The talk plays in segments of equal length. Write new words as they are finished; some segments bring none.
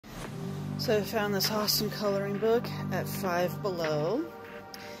So I found this awesome coloring book at Five Below.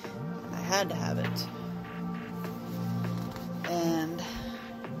 I had to have it. And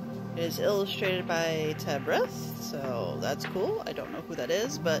it is illustrated by Tabreth, so that's cool. I don't know who that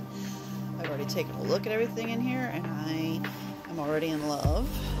is, but I've already taken a look at everything in here, and I am already in love.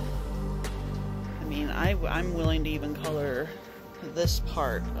 I mean, I'm willing to even color this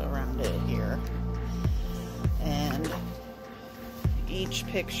part around it here. And each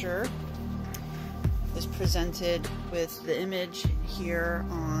picture is presented with the image here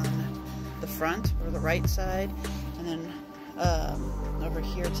on the front or the right side, and then over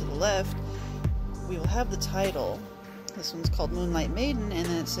here to the left we will have the title. This one's called Moonlight Maiden, and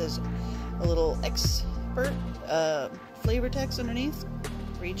then it says a little expert flavor text underneath,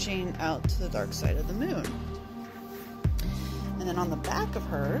 reaching out to the dark side of the moon. And then on the back of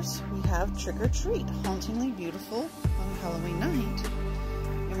hers we have Trick or Treat, hauntingly beautiful on Halloween night.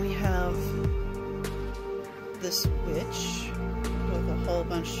 And we have this witch with a whole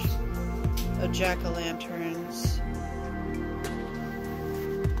bunch of jack-o'-lanterns.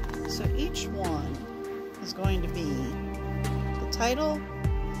 So each one is going to be the title,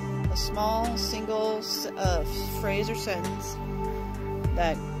 a small single phrase or sentence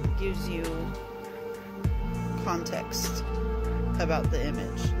that gives you context about the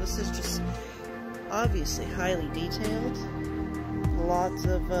image. This is just obviously highly detailed. Lots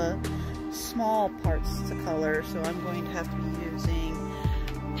of small parts to color, so I'm going to have to be using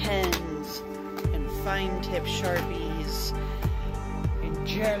pens and fine tip Sharpies and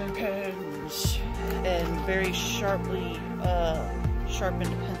gel pens and very sharply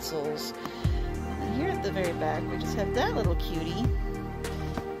sharpened pencils. And here at the very back we just have that little cutie.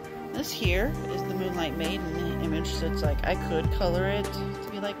 This here is the Moonlight Maiden image, so it's like I could color it to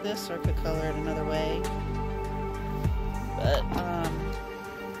be like this, or I could color it another way. But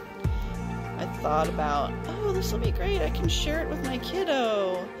I thought about, oh, this will be great. I can share it with my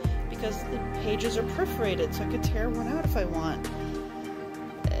kiddo because the pages are perforated, so I could tear one out if I want.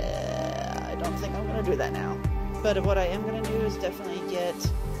 I don't think I'm going to do that now. But what I am going to do is definitely get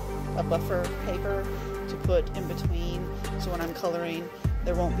a buffer paper to put in between, so when I'm coloring,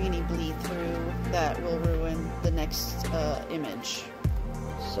 there won't be any bleed through that will ruin the next image.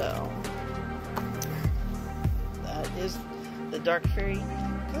 So that is the Dark Fairy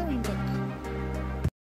coloring book.